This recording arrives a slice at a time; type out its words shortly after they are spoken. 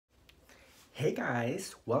Hey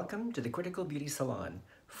guys, welcome to the Critical Beauty Salon.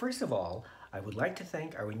 First of all, I would like to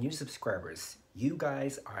thank our new subscribers. You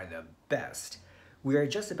guys are the best. We are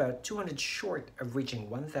just about 200 short of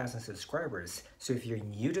reaching 1,000 subscribers, so if you're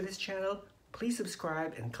new to this channel, please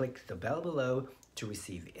subscribe and click the bell below to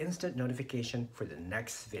receive instant notification for the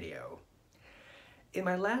next video. In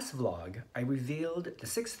my last vlog, I revealed the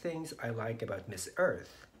 6 things I like about Miss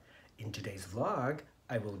Earth. In today's vlog,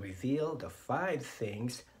 I will reveal the 5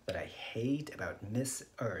 things that I hate about Miss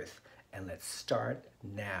Earth, and let's start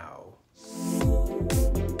now.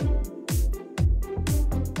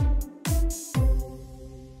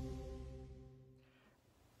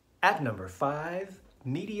 At number 5,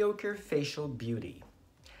 mediocre facial beauty.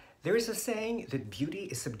 There is a saying that beauty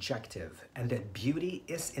is subjective and that beauty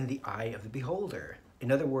is in the eye of the beholder.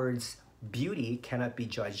 In other words, beauty cannot be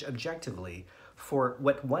judged objectively, for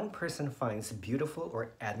what one person finds beautiful or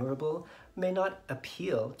admirable may not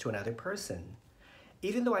appeal to another person.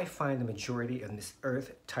 Even though I find the majority of Miss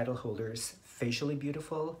Earth title holders facially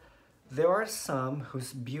beautiful, there are some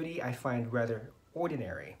whose beauty I find rather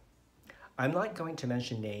ordinary. I'm not going to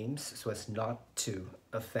mention names so as not to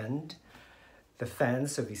offend the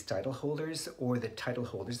fans of these title holders or the title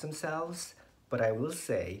holders themselves, but I will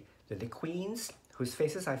say that the queens whose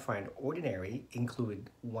faces I find ordinary include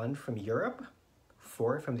 1 from Europe,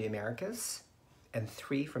 4 from the Americas, and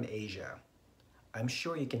 3 from Asia. I'm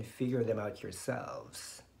sure you can figure them out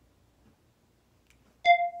yourselves.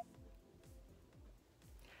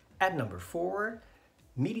 At number 4,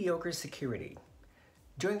 mediocre security.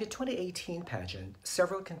 During the 2018 pageant,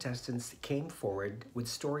 several contestants came forward with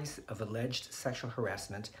stories of alleged sexual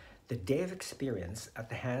harassment that they have experienced at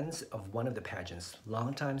the hands of one of the pageant's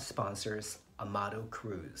longtime sponsors, Amado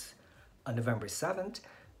Cruz. On November 7th,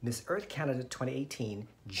 Miss Earth Canada 2018,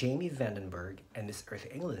 Jamie Vandenberg, and Miss Earth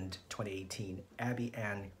England 2018, Abby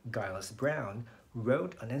Ann Giles-Brown,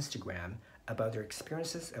 wrote on Instagram about their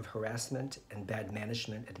experiences of harassment and bad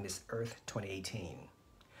management at Miss Earth 2018.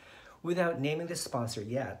 Without naming the sponsor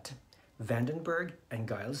yet, Vandenberg and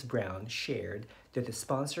Giles-Brown shared that the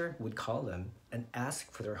sponsor would call them and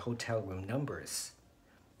ask for their hotel room numbers.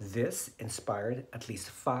 This inspired at least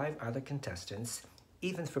 5 other contestants,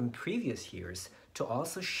 even from previous years, to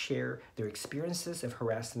also share their experiences of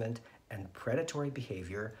harassment and predatory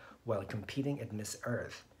behavior while competing at Miss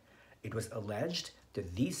Earth. It was alleged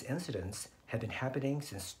that these incidents had been happening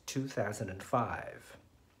since 2005.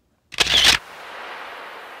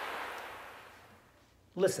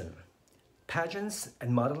 Listen, pageants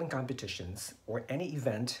and modeling competitions, or any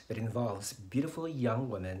event that involves beautiful young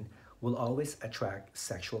women, will always attract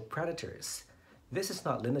sexual predators. This is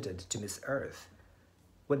not limited to Miss Earth.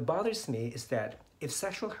 What bothers me is that if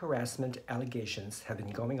sexual harassment allegations have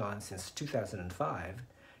been going on since 2005,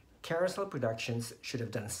 Carousel Productions should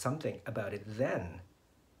have done something about it then.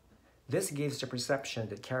 This gives the perception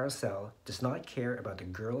that Carousel does not care about the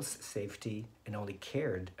girls' safety and only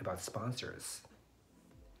cared about sponsors.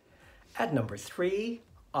 At number 3,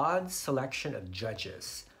 odd selection of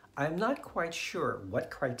judges. I'm not quite sure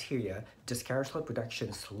what criteria does Carousel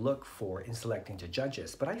Productions look for in selecting the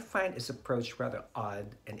judges, but I find its approach rather odd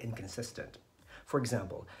and inconsistent. For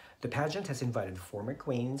example, the pageant has invited former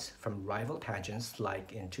queens from rival pageants,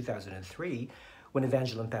 like in 2003, when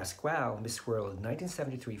Evangeline Pascual, Miss World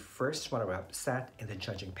 1973 first runner-up, sat in the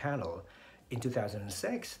judging panel. In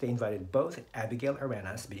 2006, they invited both Abigail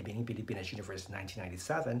Arenas, Binibining Pilipinas Universe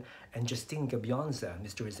 1997, and Justine Gabionza,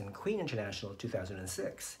 Miss Tourism Queen International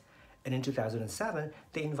 2006. And in 2007,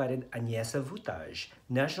 they invited Agnieszka Vutaj,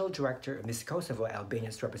 National Director of Miss Kosovo,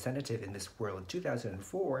 Albania's representative in Miss World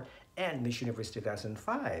 2004 and Miss Universe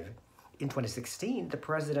 2005. In 2016, the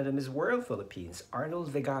president of Miss World Philippines,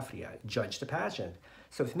 Arnold Vegafria, judged the pageant.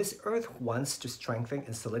 So if Miss Earth wants to strengthen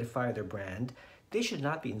and solidify their brand, they should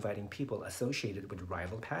not be inviting people associated with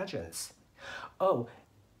rival pageants. Oh,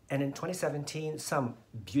 and in 2017, some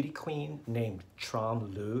beauty queen named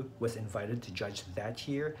Trom Lu was invited to judge that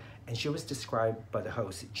year, and she was described by the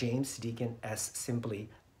host James Deacon as simply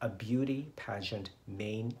a beauty pageant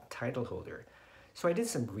main title holder. So I did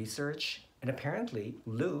some research, and apparently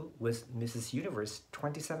Lu was Mrs. Universe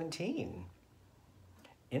 2017.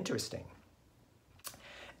 Interesting.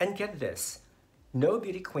 And get this, no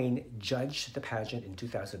beauty queen judged the pageant in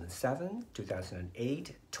 2007,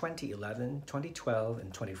 2008, 2011, 2012,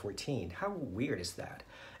 and 2014. How weird is that?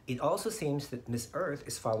 It also seems that Miss Earth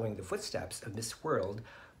is following the footsteps of Miss World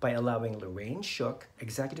by allowing Lorraine Shook,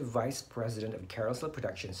 Executive Vice President of Carousel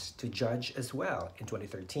Productions, to judge as well in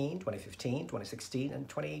 2013, 2015, 2016, and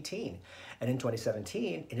 2018. And in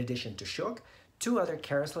 2017, in addition to Shook, Two other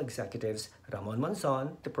carousel executives, Ramon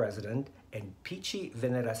Monzon, the president, and Pichi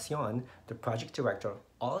Veneracion, the project director,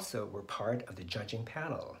 also were part of the judging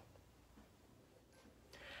panel.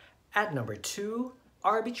 At number 2,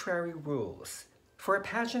 arbitrary rules. For a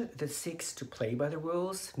pageant that seeks to play by the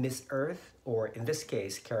rules, Miss Earth, or in this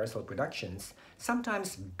case, Carousel Productions,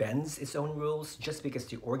 sometimes bends its own rules just because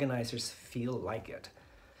the organizers feel like it.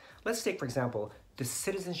 Let's take, for example, the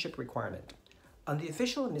citizenship requirement. On the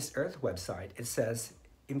official Miss Earth website, it says,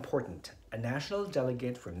 important, a national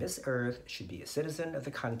delegate for Miss Earth should be a citizen of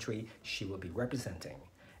the country she will be representing,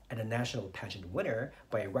 and a national pageant winner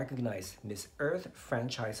by a recognized Miss Earth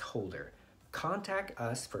franchise holder. Contact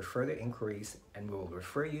us for further inquiries and we will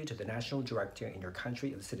refer you to the national director in your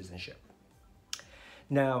country of citizenship.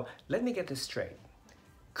 Now, let me get this straight.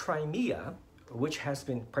 Crimea, which has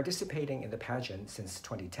been participating in the pageant since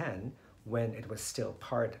 2010, when it was still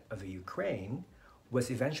part of the Ukraine,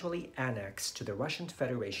 was eventually annexed to the Russian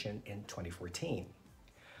Federation in 2014.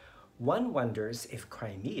 One wonders if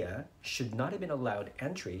Crimea should not have been allowed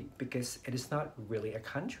entry because it is not really a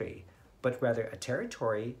country, but rather a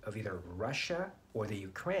territory of either Russia or the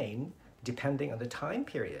Ukraine, depending on the time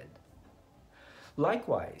period.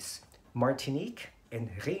 Likewise, Martinique and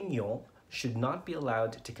Réunion should not be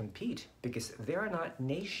allowed to compete because they are not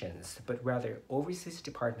nations, but rather overseas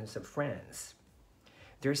departments of France.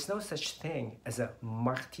 There is no such thing as a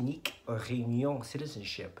Martinique or Réunion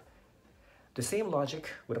citizenship. The same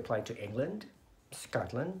logic would apply to England,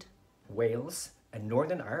 Scotland, Wales, and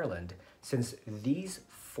Northern Ireland, since these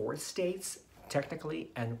 4 states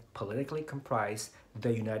technically and politically comprise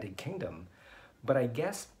the United Kingdom. But I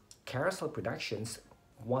guess Carousel Productions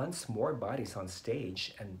wants more bodies on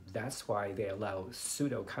stage, and that's why they allow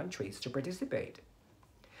pseudo-countries to participate.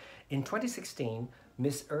 In 2016,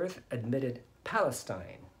 Miss Earth admitted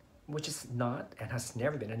Palestine, which is not and has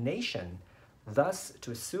never been a nation. Thus,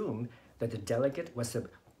 to assume that the delegate was of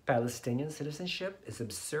Palestinian citizenship is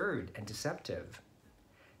absurd and deceptive.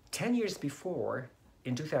 10 years before,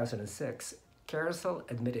 in 2006, Carousel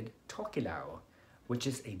admitted Tokelau, which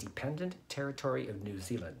is a dependent territory of New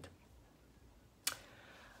Zealand.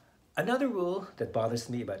 Another rule that bothers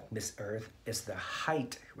me about Miss Earth is the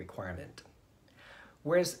height requirement.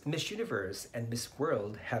 Whereas Miss Universe and Miss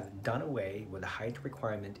World have done away with the height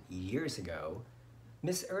requirement years ago,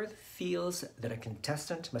 Miss Earth feels that a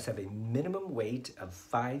contestant must have a minimum weight of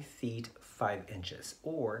 5 feet 5 inches,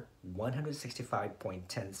 or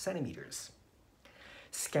 165.10 centimeters.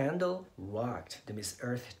 Scandal rocked the Miss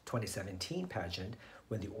Earth 2017 pageant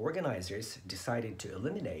when the organizers decided to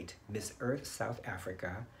eliminate Miss Earth South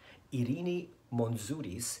Africa, Irini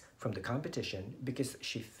Monzouris, from the competition because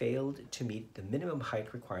she failed to meet the minimum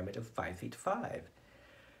height requirement of 5 feet 5.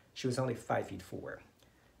 She was only 5 feet 4.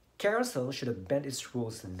 Carousel should have bent its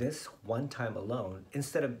rules this one time alone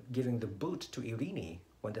instead of giving the boot to Irini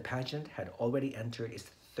when the pageant had already entered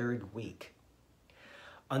its 3rd week.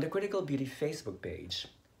 On the Critical Beauty Facebook page,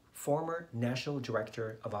 former National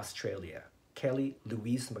Director of Australia, Kelly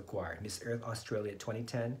Louise McGuire, Miss Earth Australia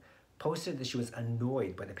 2010, posted that she was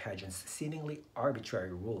annoyed by the pageant's seemingly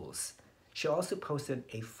arbitrary rules. She also posted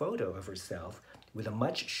a photo of herself with a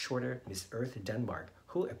much shorter Miss Earth Denmark,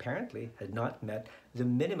 who apparently had not met the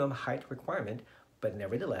minimum height requirement, but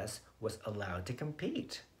nevertheless was allowed to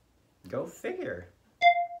compete. Go figure.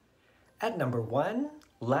 At number 1,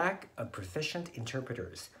 lack of proficient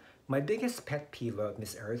interpreters. My biggest pet peeve of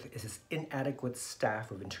Miss Earth is its inadequate staff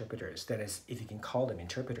of interpreters, that is, if you can call them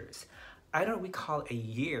interpreters. I don't recall a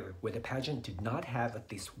year where the pageant did not have at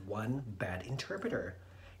least one bad interpreter.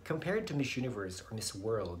 Compared to Miss Universe or Miss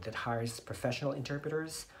World that hires professional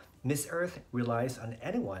interpreters, Miss Earth relies on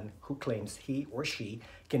anyone who claims he or she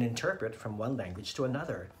can interpret from one language to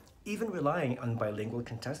another, even relying on bilingual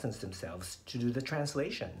contestants themselves to do the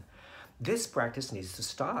translation. This practice needs to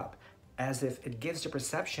stop, as if it gives the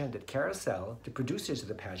perception that Carousel, the producers of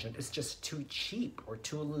the pageant, is just too cheap or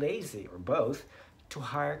too lazy, or both, to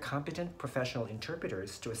hire competent professional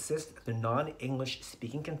interpreters to assist the non-English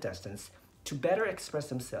speaking contestants to better express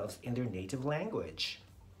themselves in their native language.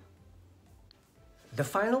 The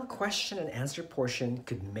final question and answer portion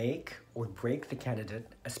could make or break the candidate,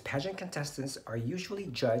 as pageant contestants are usually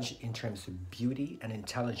judged in terms of beauty and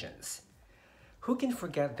intelligence. Who can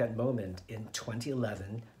forget that moment in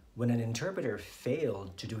 2011 when an interpreter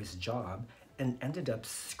failed to do his job and ended up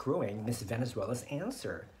screwing Miss Venezuela's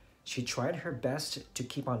answer? She tried her best to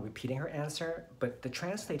keep on repeating her answer, but the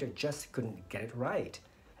translator just couldn't get it right.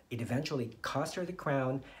 It eventually cost her the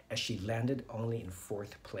crown as she landed only in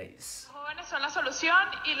 4th place. Buenas son la solución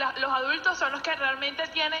y los adultos son los que realmente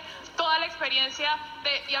tienen toda la experiencia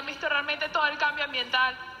y han visto realmente todo el cambio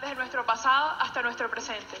ambiental desde nuestro pasado hasta nuestro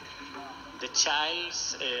presente. The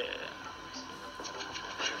child's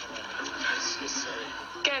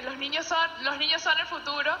que los niños son el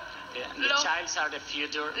futuro. the childs are the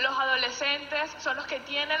future. Los adolescentes son los que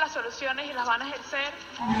tienen las soluciones y las van a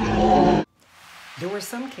ejercer. There were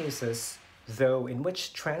some cases, though, in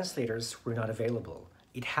which translators were not available.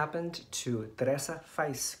 It happened to Teresa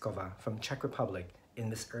Fajskova from Czech Republic in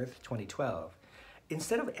Miss Earth 2012.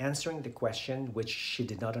 Instead of answering the question which she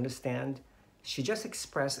did not understand, she just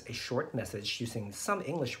expressed a short message using some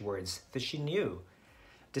English words that she knew.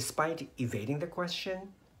 Despite evading the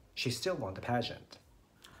question, she still won the pageant.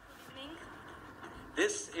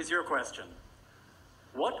 This is your question.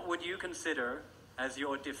 What would you consider as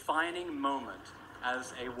your defining moment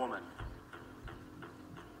as a woman?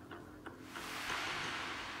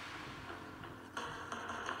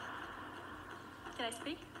 Can I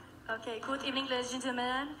speak? Okay, good evening, ladies and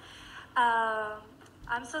gentlemen.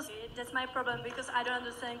 I'm so sorry, that's my problem because I don't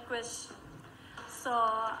understand question. So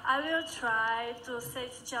I will try to say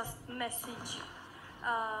just message.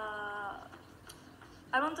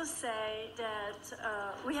 I want to say that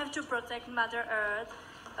we have to protect Mother Earth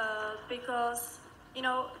because, you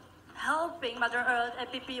know, helping Mother Earth and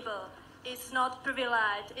people is not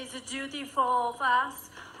privilege, it's a duty for all of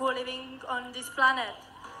us who are living on this planet.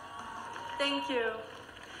 Thank you.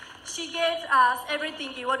 She gave us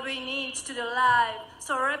everything what we need to the life.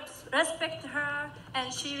 So respect her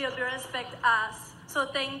and she will respect us. So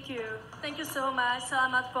thank you. Thank you so much.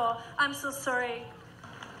 Salamat po. I'm so sorry.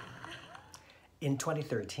 In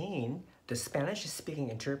 2013, the Spanish-speaking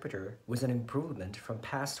interpreter was an improvement from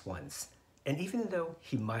past ones. And even though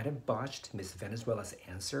he might have botched Miss Venezuela's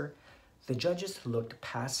answer, the judges looked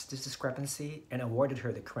past this discrepancy and awarded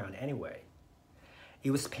her the crown anyway. It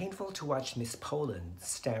was painful to watch Miss Poland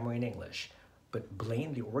stammer in English, but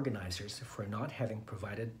blamed the organizers for not having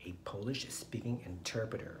provided a Polish-speaking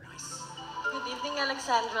interpreter. Good evening,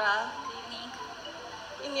 Alexandra. Good evening.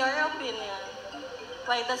 In your opinion,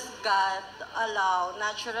 why does God allow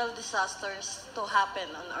natural disasters to happen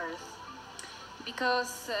on Earth?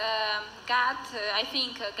 Because God, I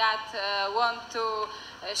think God want to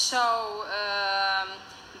show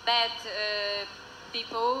bad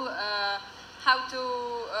people how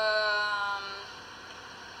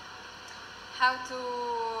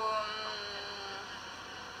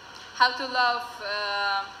to love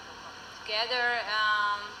together.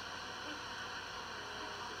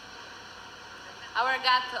 Our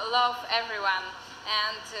God love everyone,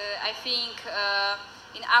 and I think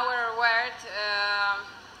in our world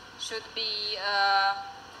should be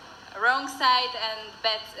wrong side and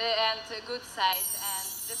bad and good side, and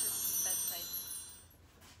this is bad side.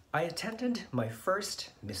 I attended my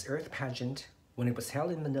first Miss Earth pageant when it was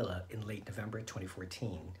held in Manila in late November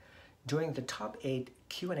 2014. During the top 8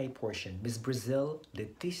 Q&A portion, Miss Brazil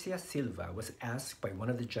Leticia Silva was asked by one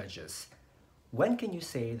of the judges, "When can you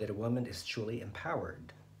say that a woman is truly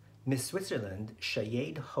empowered?" Miss Switzerland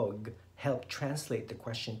Shayade Hogg helped translate the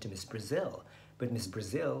question to Miss Brazil, but Miss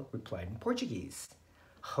Brazil replied in Portuguese.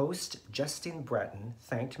 Host Justin Bratton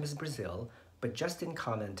thanked Miss Brazil, but Justin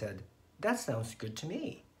commented, "That sounds good to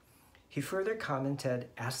me." He further commented,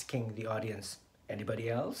 asking the audience, "Anybody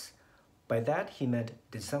else?" By that, he meant,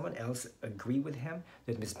 did someone else agree with him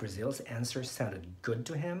that Miss Brazil's answer sounded good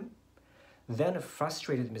to him? Then a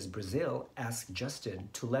frustrated Miss Brazil asked Justin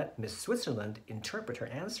to let Miss Switzerland interpret her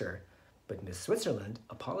answer, but Miss Switzerland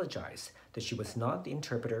apologized that she was not the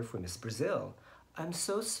interpreter for Miss Brazil. "I'm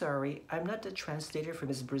so sorry, I'm not the translator for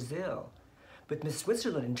Miss Brazil." But Miss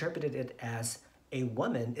Switzerland interpreted it as, a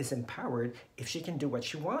woman is empowered if she can do what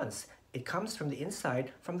she wants. It comes from the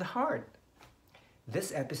inside, from the heart.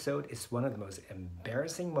 This episode is one of the most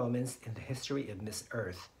embarrassing moments in the history of Miss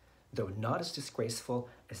Earth, though not as disgraceful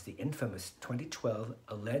as the infamous 2012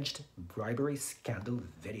 alleged bribery scandal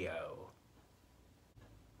video.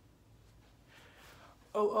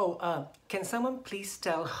 Can someone please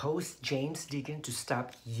tell host James Deacon to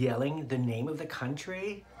stop yelling the name of the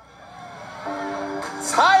country?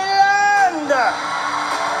 Thailand!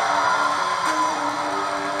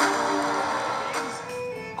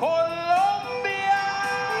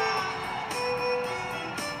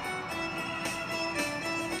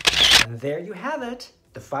 There you have it,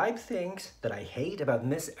 the 5 things that I hate about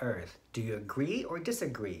Miss Earth. Do you agree or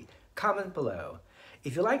disagree? Comment below.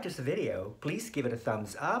 If you liked this video, please give it a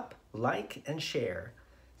thumbs up, like, and share.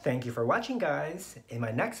 Thank you for watching, guys. In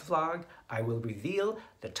my next vlog, I will reveal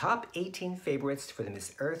the top 18 favorites for the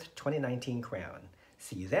Miss Earth 2019 crown.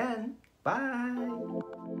 See you then. Bye!